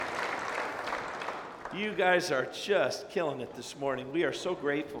You guys are just killing it this morning. We are so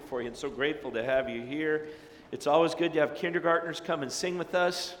grateful for you and so grateful to have you here. It's always good to have kindergartners come and sing with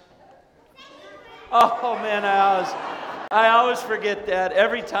us. Oh man, I always forget that.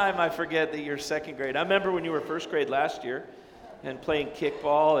 Every time I forget that you're second grade. I remember when you were first grade last year and playing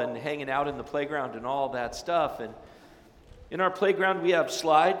kickball and hanging out in the playground and all that stuff. And in our playground we have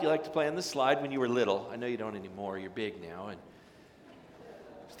slide. You like to play on the slide when you were little. I know you don't anymore. You're big now. And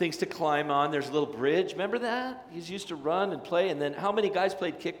things to climb on. There's a little bridge. Remember that? You used to run and play. And then how many guys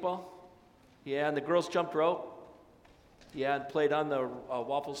played kickball? Yeah, and the girls jumped rope. Yeah, and played on the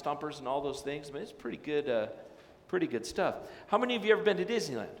waffle stompers and all those things. I mean, it's pretty good stuff. How many of you ever been to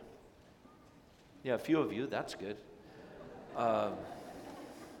Disneyland? Yeah, a few of you. That's good.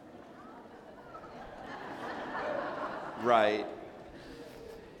 Right.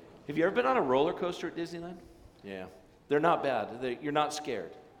 Have you ever been on a roller coaster at Disneyland? Yeah. They're not bad. You're not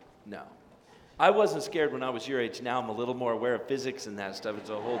scared. No. I wasn't scared when I was your age. Now I'm a little more aware of physics and that stuff. It's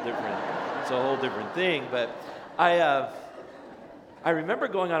a whole different thing. But I remember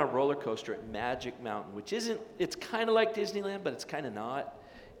going on a roller coaster at Magic Mountain, which it's kind of like Disneyland, but it's kind of not.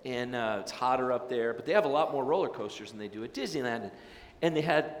 And it's hotter up there. But they have a lot more roller coasters than they do at Disneyland. And they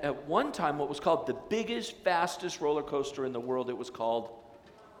had, at one time, what was called the biggest, fastest roller coaster in the world. It was called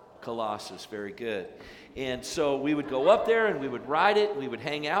Colossus. Very good. And so we would go up there and we would ride it and we would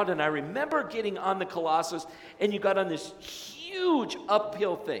hang out. And I remember getting on the Colossus and you got on this huge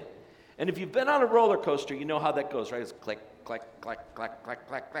uphill thing. And if you've been on a roller coaster, you know how that goes, right? It's click, click, click, click, click,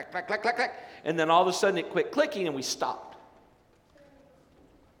 click, click, click, click, click, click. And then all of a sudden it quit clicking and we stopped.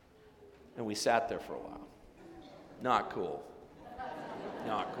 And we sat there for a while. Not cool.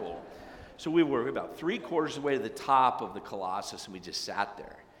 Not cool. So we were about 3/4 of the way to the top of the Colossus and we just sat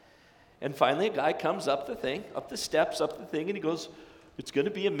there. And finally, a guy comes up the thing, up the steps, up the thing, and he goes, it's going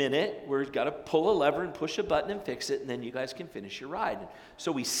to be a minute. We've got to pull a lever and push a button and fix it, and then you guys can finish your ride.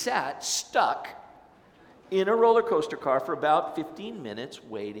 So we sat stuck in a roller coaster car for about 15 minutes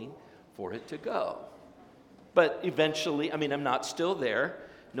waiting for it to go. But eventually, I'm not still there.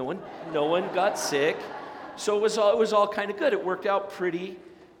 No one got sick. So it was all kind of good. It worked out pretty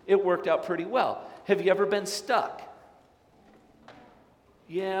well. Have you ever been stuck?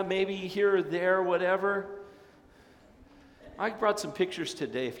 Yeah, maybe here or there, whatever. I brought some pictures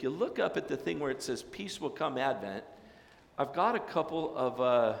today. If you look up at the thing where it says Peace Will Come Advent, I've got a couple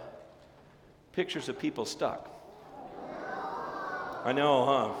of pictures of people stuck. I know,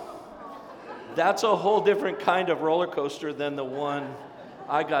 huh? That's a whole different kind of roller coaster than the one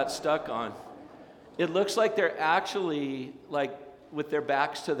I got stuck on. It looks like they're actually like with their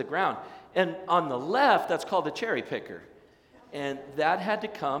backs to the ground. And on the left, that's called a cherry picker. And that had to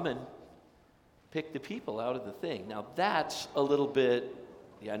come and pick the people out of the thing. Now that's a little bit,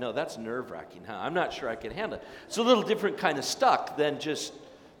 I know that's nerve-wracking, huh? I'm not sure I can handle it. It's a little different kind of stuck than just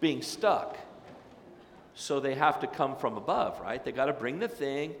being stuck. So they have to come from above, right? They got to bring the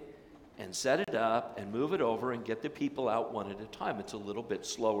thing and set it up and move it over and get the people out one at a time. It's a little bit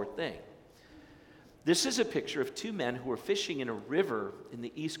slower thing. This is a picture of two men who were fishing in a river in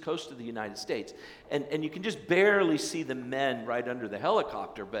the east coast of the United States. And you can just barely see the men right under the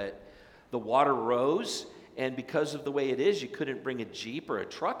helicopter, but the water rose, and because of the way it is, you couldn't bring a Jeep or a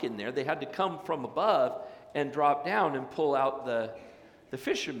truck in there. They had to come from above and drop down and pull out the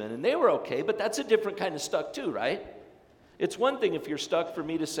fishermen. And they were okay, but that's a different kind of stuck too, right? It's one thing if you're stuck for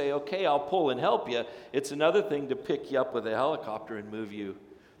me to say, okay, I'll pull and help you. It's another thing to pick you up with a helicopter and move you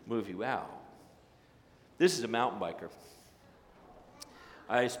out. This is a mountain biker.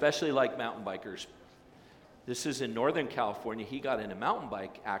 I especially like mountain bikers. This is in Northern California. He got in a mountain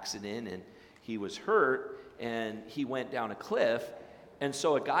bike accident and he was hurt and he went down a cliff. And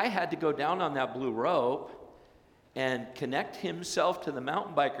so a guy had to go down on that blue rope and connect himself to the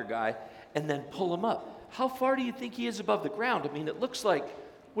mountain biker guy and then pull him up. How far do you think he is above the ground? It looks like,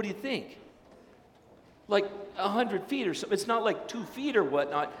 what do you think? Like 100 feet or something. It's not like 2 feet or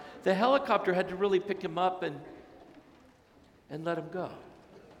whatnot. The helicopter had to really pick him up and let him go.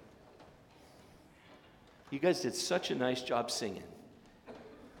 You guys did such a nice job singing.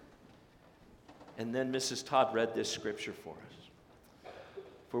 And then Mrs. Todd read this scripture for us.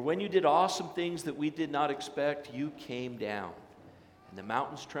 For when you did awesome things that we did not expect, you came down. And the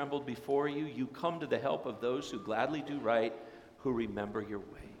mountains trembled before you. You come to the help of those who gladly do right, who remember your ways.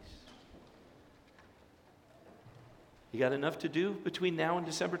 You got enough to do between now and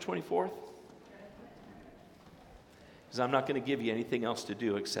December 24th? Because I'm not going to give you anything else to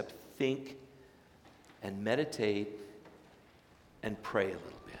do except think and meditate and pray a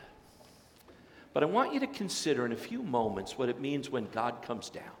little bit. But I want you to consider in a few moments what it means when God comes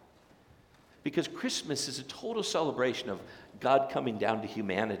down. Because Christmas is a total celebration of God coming down to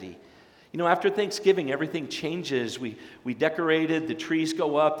humanity. You know, after Thanksgiving, everything changes. We decorated, the trees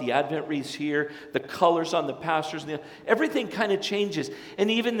go up, the Advent wreath's here, the colors on the pastures, everything kind of changes. And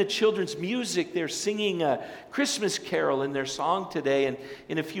even the children's music, they're singing a Christmas carol in their song today. And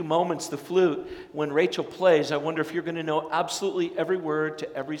in a few moments, the flute, when Rachel plays, I wonder if you're going to know absolutely every word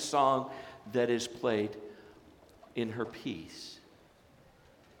to every song that is played in her piece.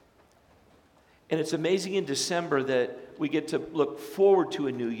 And it's amazing in December that we get to look forward to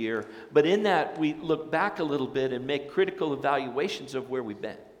a new year, but in that we look back a little bit and make critical evaluations of where we've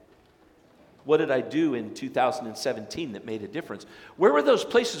been. What did I do in 2017 that made a difference? Where were those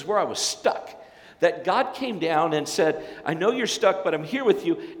places where I was stuck? That God came down and said, I know you're stuck, but I'm here with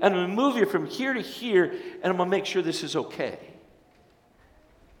you, and I'm going to move you from here to here, and I'm going to make sure this is okay.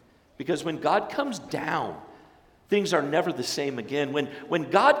 Because when God comes down, things are never the same again. When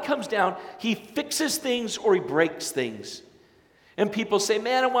God comes down, he fixes things or he breaks things. And people say,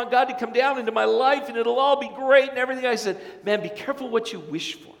 man, I want God to come down into my life and it'll all be great and everything. I said, man, be careful what you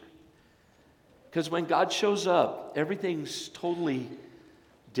wish for. Because when God shows up, everything's totally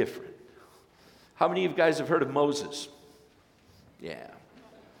different. How many of you guys have heard of Moses? Yeah.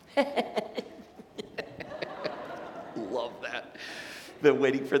 Love that. Been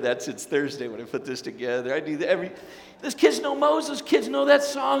waiting for that since Thursday when I put this together. I do that these kids know Moses, kids know that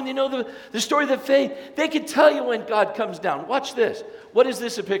song, they know the story of the faith. They can tell you when God comes down. Watch this. What is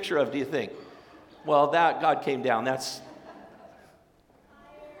this a picture of, do you think? Well, that God came down, that's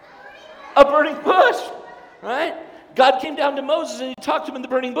a burning bush, right? God came down to Moses and he talked to him in the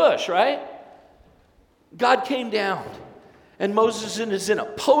burning bush, right? God came down. And Moses is in a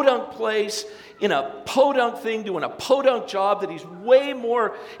podunk place, in a podunk thing, doing a podunk job that he's way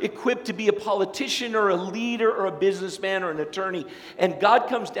more equipped to be a politician or a leader or a businessman or an attorney. And God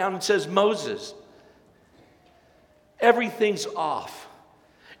comes down and says, Moses, everything's off.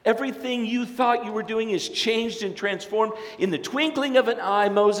 Everything you thought you were doing is changed and transformed. In the twinkling of an eye,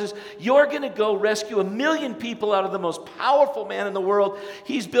 Moses, you're going to go rescue 1 million people out of the most powerful man in the world.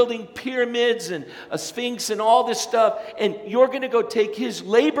 He's building pyramids and a sphinx and all this stuff. And you're going to go take his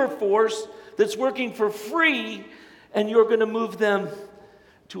labor force that's working for free, and you're going to move them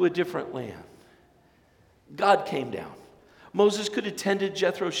to a different land. God came down. Moses could have tended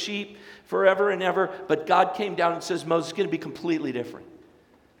Jethro's sheep forever and ever, but God came down and says, Moses is going to be completely different.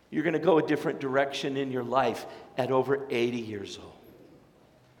 You're going to go a different direction in your life at over 80 years old.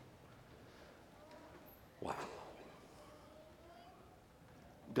 Wow.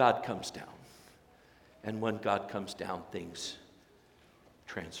 God comes down. And when God comes down, things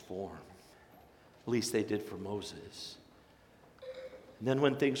transform. At least they did for Moses. And then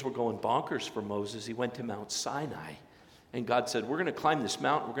when things were going bonkers for Moses, he went to Mount Sinai. And God said, we're going to climb this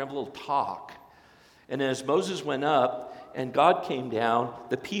mountain. We're going to have a little talk. And as Moses went up and God came down,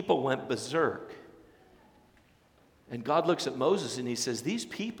 the people went berserk. And God looks at Moses and he says, these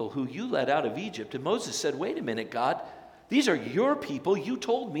people who you led out of Egypt. And Moses said, wait a minute, God. These are your people. You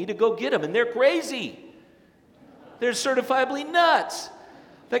told me to go get them. And they're crazy. They're certifiably nuts.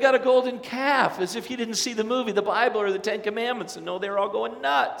 They got a golden calf, as if you didn't see the movie, the Bible, or the Ten Commandments, and know they're all going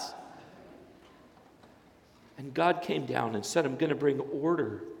nuts. And God came down and said, I'm going to bring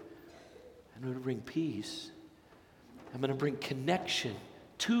order. I'm going to bring peace. I'm going to bring connection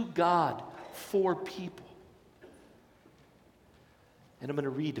to God for people. And I'm going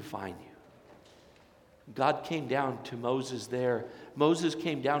to redefine you. God came down to Moses there. Moses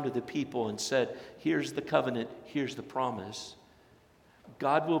came down to the people and said, here's the covenant, here's the promise.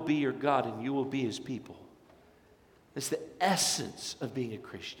 God will be your God and you will be his people. It's the essence of being a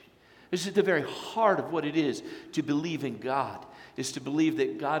Christian. This is the very heart of what it is to believe in God, is to believe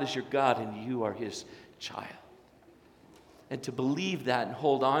that God is your God and you are his child. And to believe that and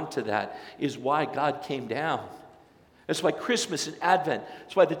hold on to that is why God came down. That's why Christmas and Advent,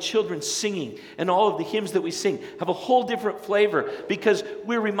 that's why the children singing and all of the hymns that we sing have a whole different flavor, because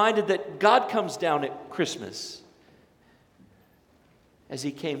we're reminded that God comes down at Christmas as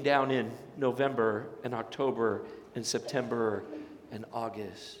he came down in November and October and September and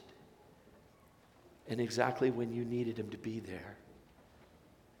August. And exactly when you needed him to be there.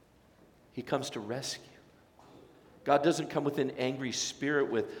 He comes to rescue. God doesn't come with an angry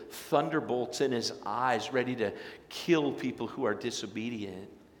spirit with thunderbolts in his eyes ready to kill people who are disobedient.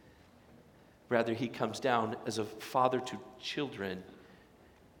 Rather, he comes down as a father to children,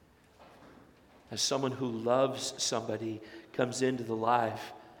 as someone who loves somebody comes into the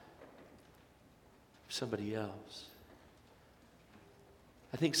life of somebody else.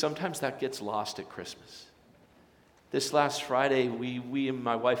 I think sometimes that gets lost at Christmas. This last Friday, we and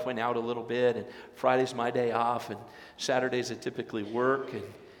my wife went out a little bit, and Friday's my day off, and Saturdays I typically work, and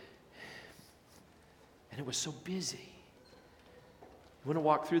it was so busy. You want to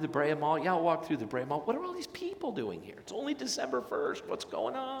walk through the Brea Mall? Yeah, I'll walk through the Brea Mall. What are all these people doing here? It's only December 1st. What's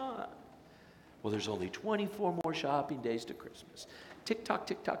going on? Well, there's only 24 more shopping days to Christmas. Tick-tock,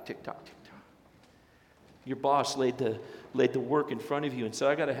 tick-tock, tick-tock, tick-tock. Your boss laid the work in front of you and said,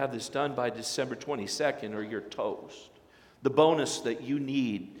 I got to have this done by December 22nd or you're toast. The bonus that you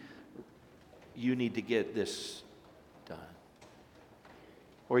need to get this done.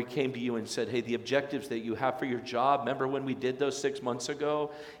 Or he came to you and said, hey, the objectives that you have for your job, remember when we did those 6 months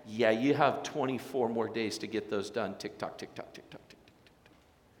ago? Yeah, you have 24 more days to get those done. Tick-tock, tick-tock, tick-tock, tick-tock, tick-tock.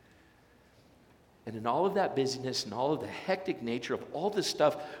 And in all of that busyness and all of the hectic nature of all the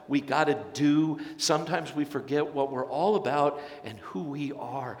stuff we got to do, sometimes we forget what we're all about and who we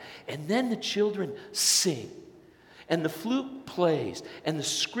are. And then the children sing. And the flute plays. And the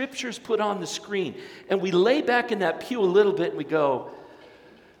scriptures put on the screen. And we lay back in that pew a little bit and we go,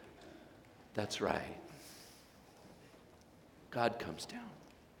 that's right. God comes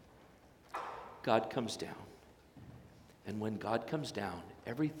down. God comes down. And when God comes down,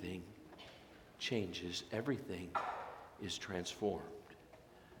 everything changes. Everything is transformed.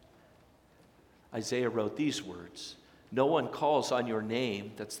 Isaiah wrote these words, no one calls on your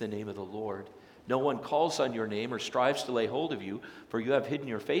name, that's the name of the Lord. No one calls on your name or strives to lay hold of you, for you have hidden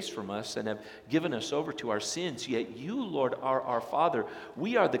your face from us and have given us over to our sins. Yet you, Lord, are our Father.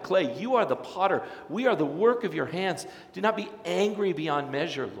 We are the clay. You are the potter. We are the work of your hands. Do not be angry beyond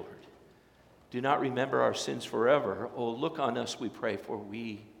measure, Lord. Do not remember our sins forever. Oh, look on us, we pray, for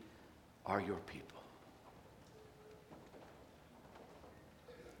we are your people.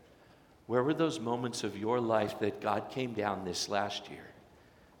 Where were those moments of your life that God came down this last year?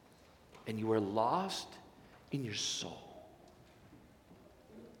 And you were lost in your soul.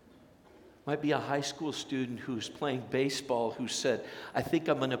 Might be a high school student who's playing baseball who said, I think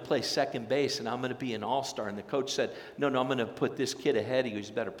I'm going to play second base and I'm going to be an all-star. And the coach said, no, I'm going to put this kid ahead of you. He's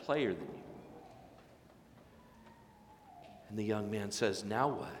a better player than you. And the young man says, now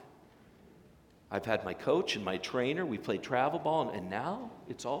what? I've had my coach and my trainer. We played travel ball and now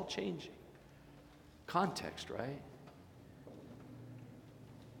it's all changing. Context, right?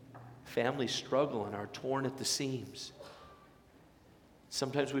 Families struggle and are torn at the seams.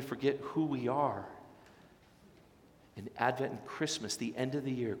 Sometimes we forget who we are. And Advent and Christmas, the end of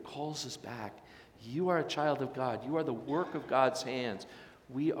the year, calls us back. You are a child of God. You are the work of God's hands.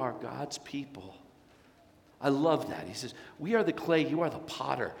 We are God's people. I love that. He says, we are the clay, you are the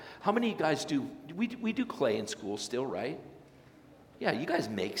potter. How many of you guys do, we do clay in school still, right? Yeah, you guys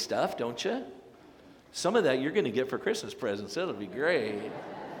make stuff, don't you? Some of that you're going to get for Christmas presents. It'll be great.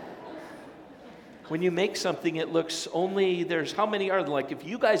 When you make something, it looks only, there's, how many are there? Like if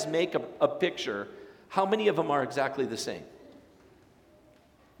you guys make a picture, how many of them are exactly the same?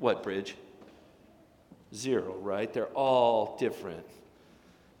 What, Bridge? 0, right? They're all different.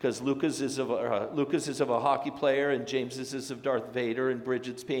 Because Lucas is of a hockey player, and James's is of Darth Vader, and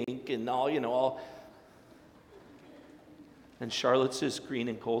Bridget's pink, and all. And Charlotte's is green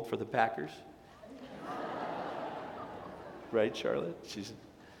and cold for the Packers. Right, Charlotte?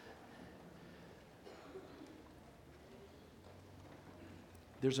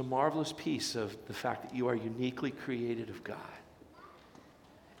 There's a marvelous piece of the fact that you are uniquely created of God.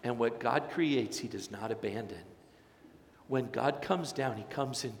 And what God creates, he does not abandon. When God comes down, he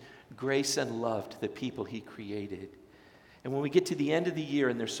comes in grace and love to the people he created. And when we get to the end of the year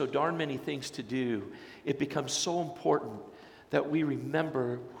and there's so darn many things to do, it becomes so important that we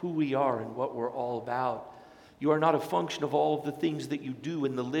remember who we are and what we're all about. You are not a function of all of the things that you do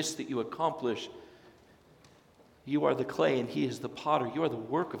and the list that you accomplish. You are the clay and he is the potter. You are the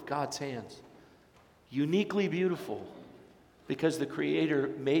work of God's hands. Uniquely beautiful because the Creator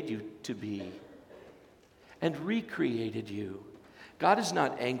made you to be and recreated you. God is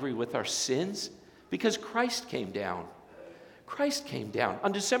not angry with our sins because Christ came down. Christ came down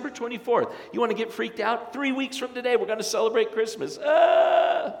on December 24th. You want to get freaked out? 3 weeks from today, we're going to celebrate Christmas.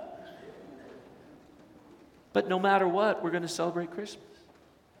 But no matter what, we're going to celebrate Christmas.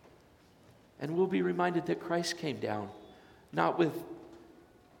 And we'll be reminded that Christ came down, not with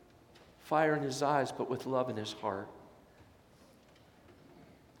fire in his eyes, but with love in his heart.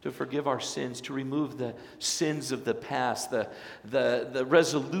 To forgive our sins, to remove the sins of the past, the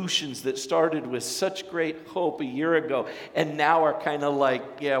resolutions that started with such great hope a year ago and now are kind of like,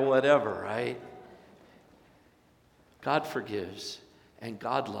 yeah, whatever, right? God forgives and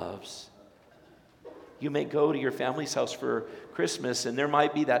God loves. You may go to your family's house for Christmas, and there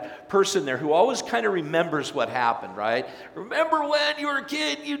might be that person there who always kind of remembers what happened, right? Remember when you were a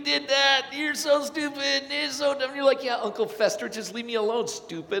kid, you did that, you're so stupid, you're so dumb. You're like, yeah, Uncle Fester, just leave me alone,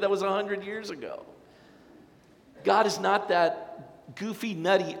 stupid. That was 100 years ago. God is not that goofy,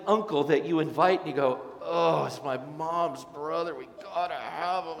 nutty uncle that you invite and you go, oh, it's my mom's brother, we gotta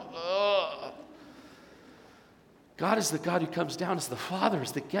have him. Ugh. God is the God who comes down as the Father,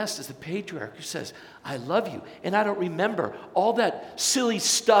 as the guest, as the patriarch, who says, I love you. And I don't remember all that silly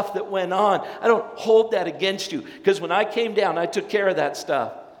stuff that went on. I don't hold that against you. Because when I came down, I took care of that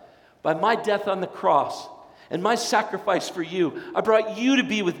stuff. By my death on the cross and my sacrifice for you, I brought you to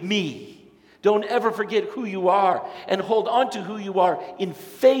be with me. Don't ever forget who you are and hold on to who you are in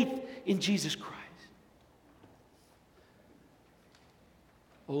faith in Jesus Christ.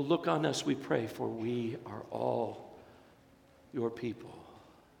 Oh, look on us, we pray, for we are all your people.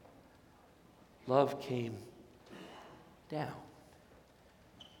 Love came down.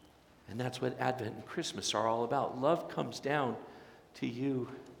 And that's what Advent and Christmas are all about. Love comes down to you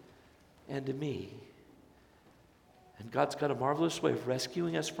and to me. And God's got a marvelous way of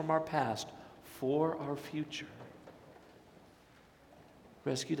rescuing us from our past for our future.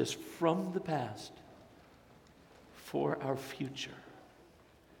 Rescued us from the past for our future.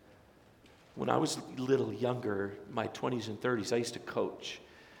 When I was a little younger, my 20s and 30s, I used to coach.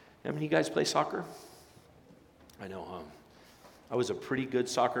 How many of you guys play soccer? I know, I was a pretty good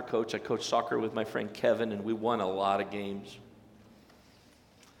soccer coach. I coached soccer with my friend Kevin, and we won a lot of games.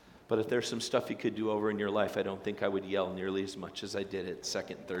 But if there's some stuff you could do over in your life, I don't think I would yell nearly as much as I did at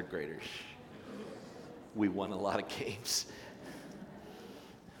second and third graders. We won a lot of games.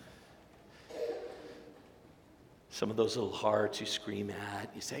 Some of those little hearts you scream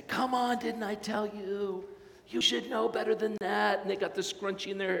at, you say, come on, didn't I tell you? You should know better than that. And they got the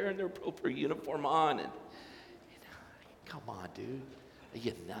scrunchie in their hair and their proper uniform on. And come on, dude. Are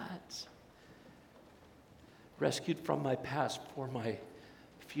you nuts? Rescued from my past for my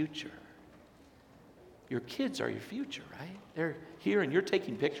future. Your kids are your future, right? They're here and you're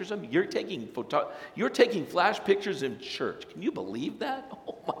taking pictures of them. You're taking flash pictures in church. Can you believe that?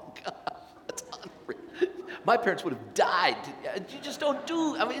 Oh my God. That's unreal. My parents would have died. You just don't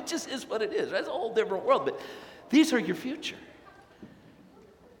do, it just is what it is. That's a whole different world, but these are your future.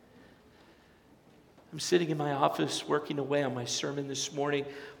 I'm sitting in my office working away on my sermon this morning,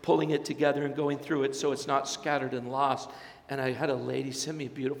 pulling it together and going through it so it's not scattered and lost. And I had a lady send me a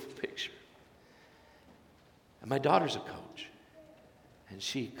beautiful picture. And my daughter's a coach. And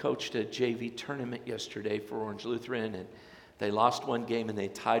she coached a JV tournament yesterday for Orange Lutheran, and they lost one game and they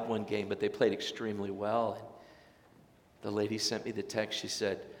tied one game, but they played extremely well. And the lady sent me the text. She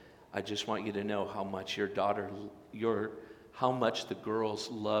said, I just want you to know how much how much the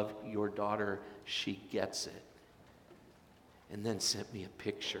girls love your daughter. She gets it. And then sent me a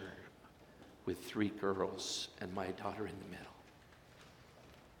picture with 3 girls and my daughter in the middle.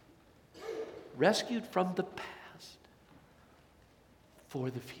 Rescued from the past for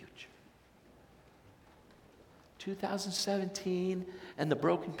the future. 2017 and the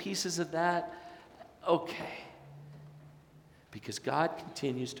broken pieces of that, okay. Because God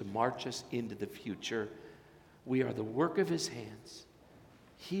continues to march us into the future. We are the work of his hands.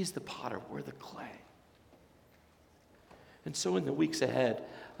 He's the potter, we're the clay. And so in the weeks ahead,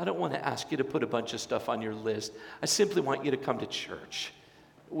 I don't want to ask you to put a bunch of stuff on your list. I simply want you to come to church,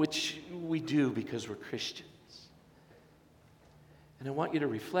 which we do because we're Christians. And I want you to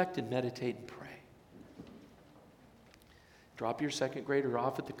reflect and meditate and pray. Drop your second grader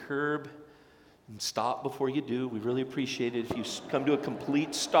off at the curb and stop before you do. We really appreciate it if you come to a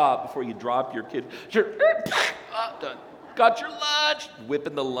complete stop before you drop your kid. Done. Got your lunch.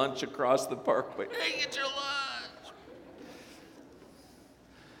 Whipping the lunch across the parkway. Hey, get your lunch.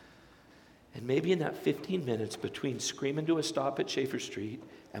 And maybe in that 15 minutes between screaming to a stop at Schaefer Street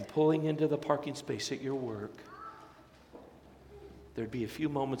and pulling into the parking space at your work, there'd be a few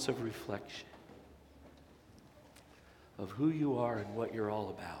moments of reflection of who you are and what you're all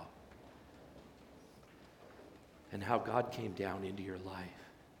about, and how God came down into your life.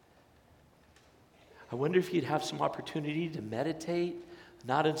 I wonder if you'd have some opportunity to meditate,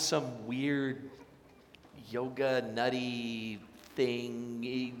 not in some weird yoga nutty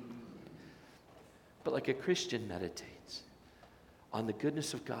thing, but like a Christian meditates on the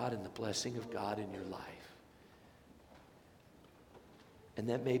goodness of God and the blessing of God in your life. And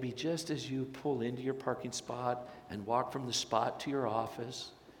that maybe just as you pull into your parking spot and walk from the spot to your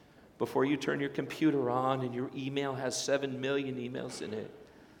office, before you turn your computer on and your email has 7 million emails in it,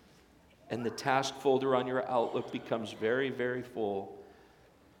 and the task folder on your Outlook becomes very, very full,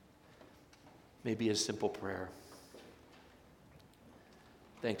 Maybe a simple prayer.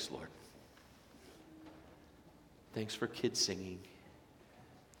 Thanks, Lord. Thanks for kids singing.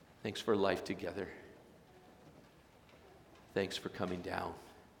 Thanks for life together. Thanks for coming down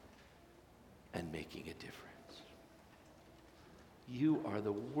and making a difference. You are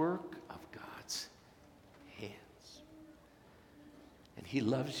the work of God's hands. And he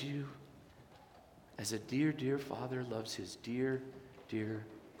loves you as a dear, dear father loves his dear, dear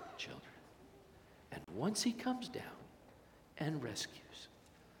children. And once he comes down and rescues,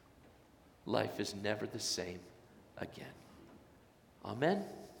 life is never the same again. Amen.